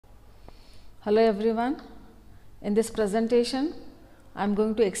Hello everyone. In this presentation, I am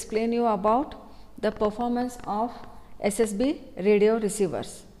going to explain you about the performance of SSB radio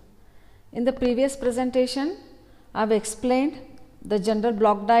receivers. In the previous presentation, I have explained the general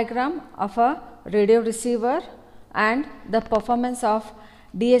block diagram of a radio receiver and the performance of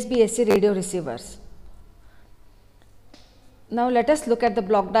DSB-SC radio receivers. Now let us look at the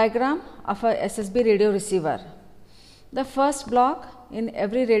block diagram of a SSB radio receiver. The first block in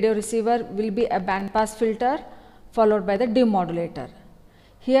every radio receiver will be a band pass filter followed by the demodulator.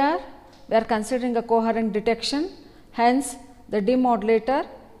 Here we are considering a coherent detection, hence the demodulator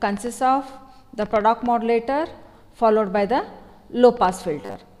consists of the product modulator followed by the low pass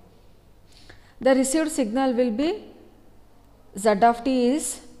filter. The received signal will be Z of t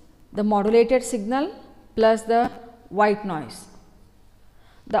is the modulated signal plus the white noise.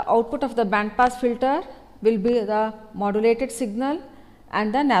 The output of the band pass filter will be the modulated signal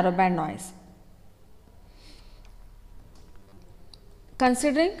and the narrowband noise.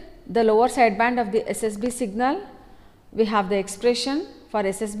 Considering the lower sideband of the SSB signal, we have the expression for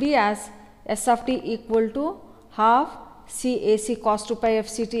SSB as S of t equal to half CAC cos 2 pi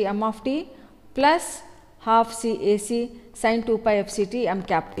FCT m of t plus half CAC sin 2 pi FCT m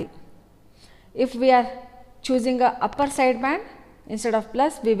cap t. If we are choosing a upper sideband, instead of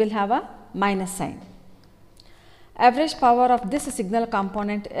plus we will have a minus sign. Average power of this signal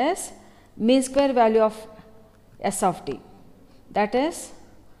component is mean square value of S of t, that is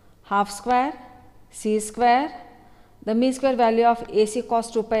half square C square. The mean square value of AC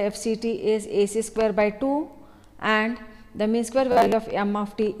cos 2 pi FCT is AC square by 2 and the mean square value of m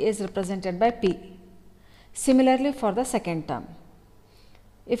of t is represented by P. Similarly for the second term,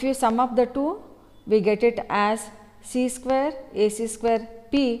 if you sum up the two, we get it as C square AC square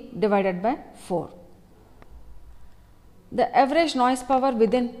P divided by 4. The average noise power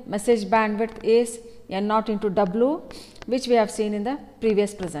within message bandwidth is N0 into W, which we have seen in the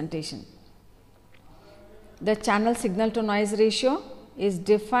previous presentation. The channel signal to noise ratio is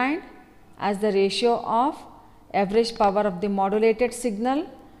defined as the ratio of average power of the modulated signal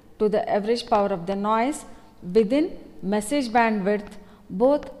to the average power of the noise within message bandwidth,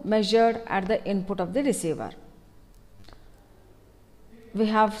 both measured at the input of the receiver. We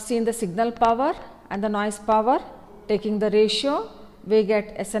have seen the signal power and the noise power. Taking the ratio, we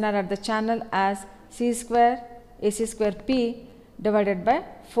get SNR at the channel as C square AC square P divided by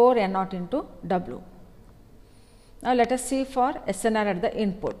 4 N0 into W. Now let us see for SNR at the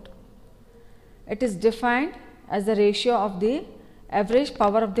input. It is defined as the ratio of the average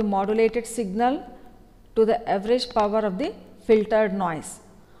power of the modulated signal to the average power of the filtered noise,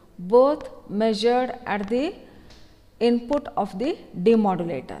 both measured at the input of the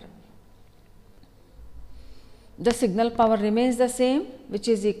demodulator. The signal power remains the same, which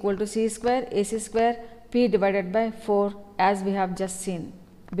is equal to C square AC square P divided by 4, as we have just seen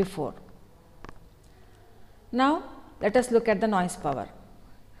before. Now let us look at the noise power.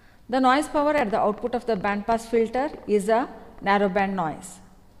 The noise power at the output of the band pass filter is a narrowband noise.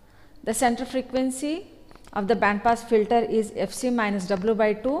 The center frequency of the band pass filter is Fc minus W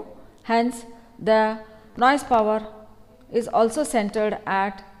by 2, hence the noise power is also centered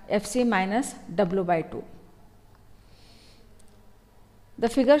at Fc minus W by 2. The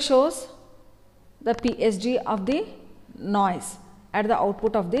figure shows the PSG of the noise at the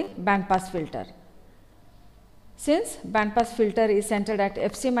output of the band pass filter. Since band pass filter is centered at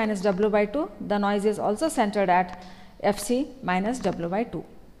Fc minus W by 2, the noise is also centered at Fc minus W by 2.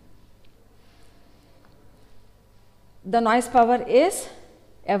 The noise power is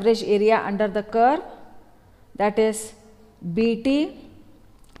average area under the curve, that is Bt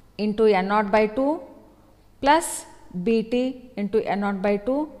into N0 by 2 plus Bt into N0 by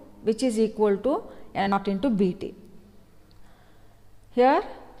 2, which is equal to N0 into Bt. Here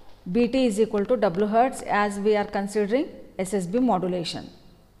Bt is equal to W hertz as we are considering SSB modulation.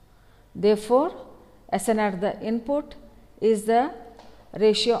 Therefore, SNR the input is the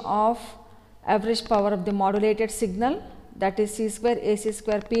ratio of average power of the modulated signal, that is C square AC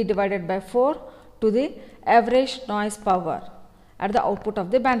square P divided by 4 to the average noise power at the output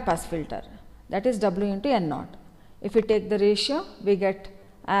of the band pass filter, that is W into N0. If we take the ratio, we get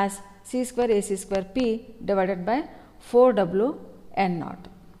as C square AC square P divided by 4W N0.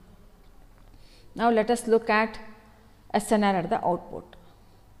 Now let us look at SNR at the output.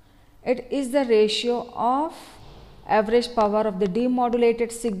 It is the ratio of average power of the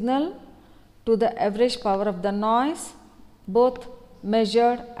demodulated signal to the average power of the noise, both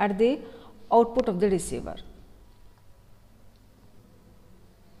measured at the output of the receiver.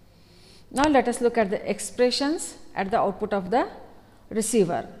 Now let us look at the expressions at the output of the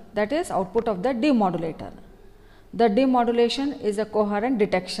receiver. that is output of the demodulator. The demodulation is a coherent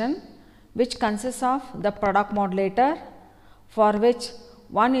detection which consists of the product modulator, for which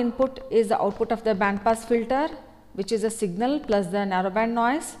one input is the output of the band pass filter, which is a signal plus the narrowband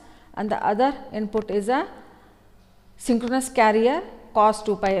noise, and the other input is a synchronous carrier cos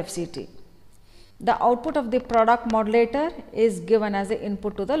 2 pi FCT. The output of the product modulator is given as the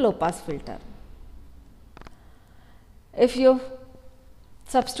input to the low pass filter. If you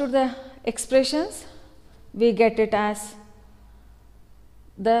substitute the expressions, we get it as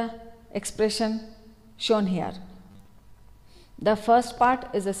the expression shown here. The first part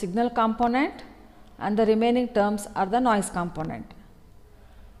is the signal component and the remaining terms are the noise component.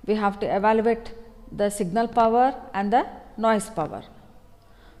 We have to evaluate the signal power and the noise power.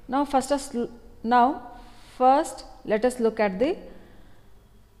 Now first let us look at the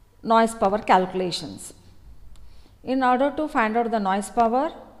noise power calculations. In order to find out the noise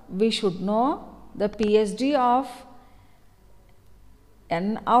power, we should know the PSD of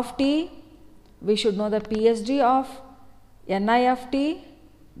N of t, we should know the PSD of Ni of t,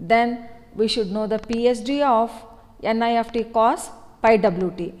 then we should know the PSD of Ni of t cos pi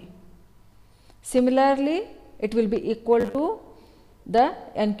wt. Similarly, it will be equal to the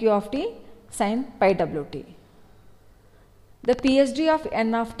Nq of t sin pi wt. The PSD of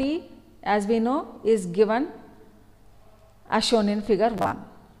N of t, as we know, is given as shown in figure 1.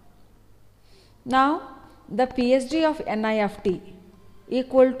 Now, the PSD of Ni of t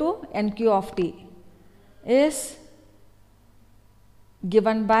equal to Nq of t is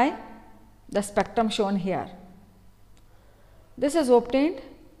given by the spectrum shown here. This is obtained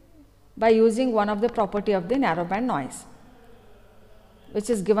by using one of the property of the narrowband noise, which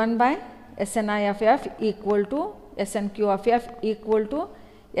is given by Sni of f equal to Snq of f equal to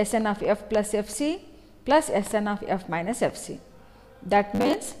Sn of f plus Fc plus Sn of f minus Fc. That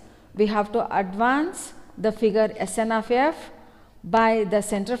means we have to advance the figure Sn of f by the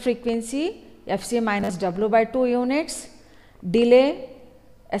center frequency Fc minus W by 2 units, delay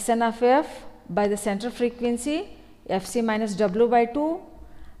Sn of f by the center frequency Fc minus W by 2,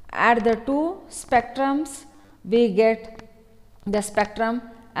 add the two spectrums, we get the spectrum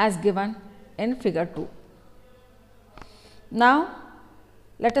as given in figure 2. Now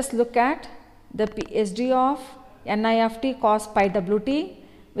let us look at the PSD of Ni of t cos pi wt,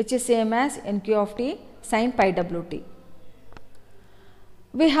 which is same as Nq of t sin pi wt.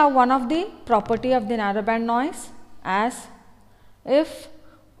 We have one of the property of the narrowband noise as if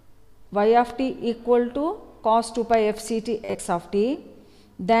y of t equal to cos 2 pi FCT x of t,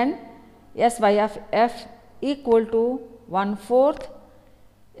 then Sy of f equal to 1/4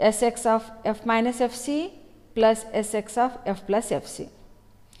 Sx of f minus Fc plus Sx of f plus Fc.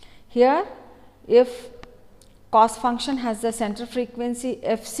 Here, if cos function has the center frequency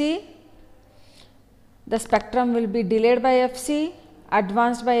Fc, the spectrum will be delayed by Fc,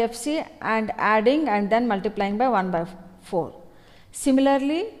 advanced by Fc, and adding and then multiplying by 1/4.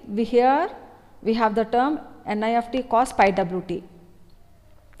 Similarly, here we have the term Ni of t cos pi wt.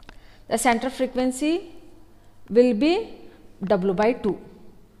 The center frequency will be W by 2.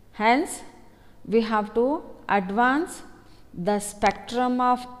 Hence, we have to advance the spectrum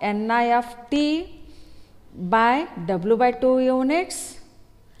of Ni of t by W by 2 units,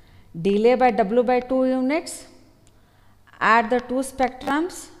 delay by W by 2 units, add the two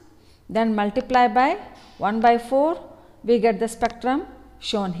spectrums, then multiply by 1/4, we get the spectrum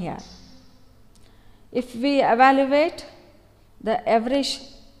shown here. If we evaluate the average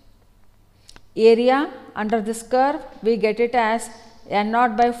area under this curve, we get it as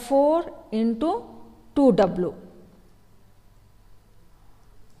N0 by 4 into 2W.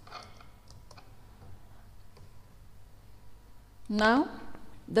 Now,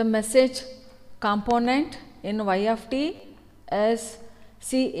 the message component in y of t is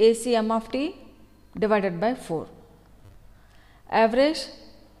CACM of t divided by 4. Average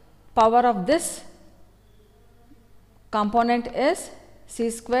power of this component is C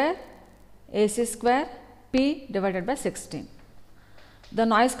square AC square P divided by 16. The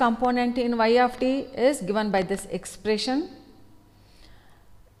noise component in y of t is given by this expression.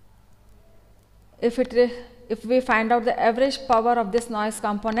 If we find out the average power of this noise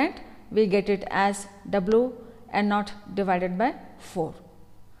component, we get it as W N0 divided by 4.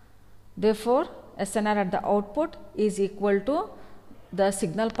 Therefore, SNR at the output is equal to the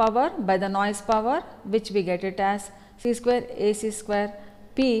signal power by the noise power, which we get it as C square AC square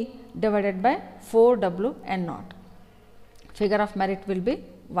P divided by 4W N0. Figure of merit will be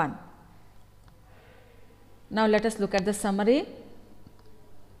 1. Now let us look at the summary.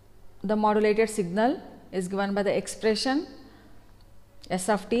 The modulated signal is given by the expression S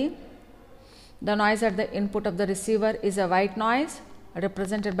of t. The noise at the input of the receiver is a white noise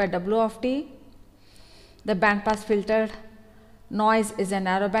represented by W of t. The band pass filter noise is a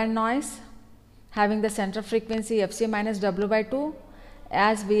narrowband noise having the center frequency Fc minus W by 2,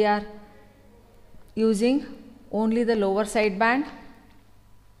 as we are using only the lower sideband.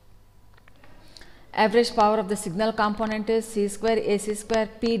 Average power of the signal component is C square AC square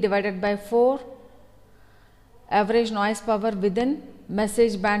P divided by 4. Average noise power within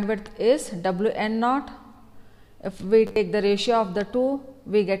message bandwidth is Wn naught. If we take the ratio of the two,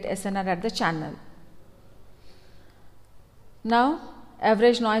 we get SNR at the channel. Now,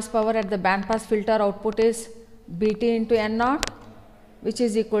 average noise power at the band pass filter output is Bt into N naught, which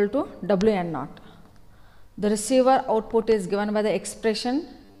is equal to Wn naught. The receiver output is given by the expression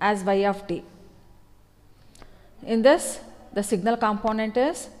as Y of t. In this, the signal component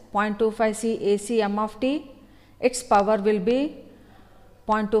is 0.25 C AC M of t. Its power will be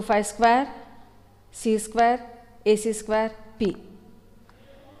 0.25 square C square AC square P.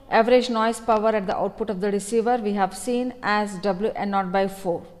 Average noise power at the output of the receiver we have seen as Wn naught by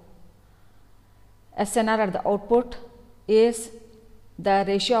 4. SNR at the output is the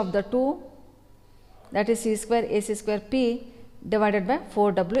ratio of the two, that is C square AC square P divided by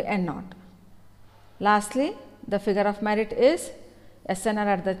 4 Wn naught. Lastly, the figure of merit is SNR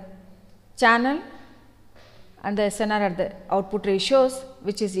at the channel and the SNR at the output ratios,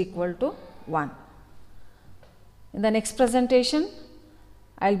 which is equal to 1. In the next presentation,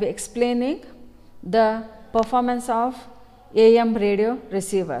 I will be explaining the performance of AM radio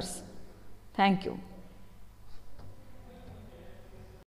receivers. Thank you.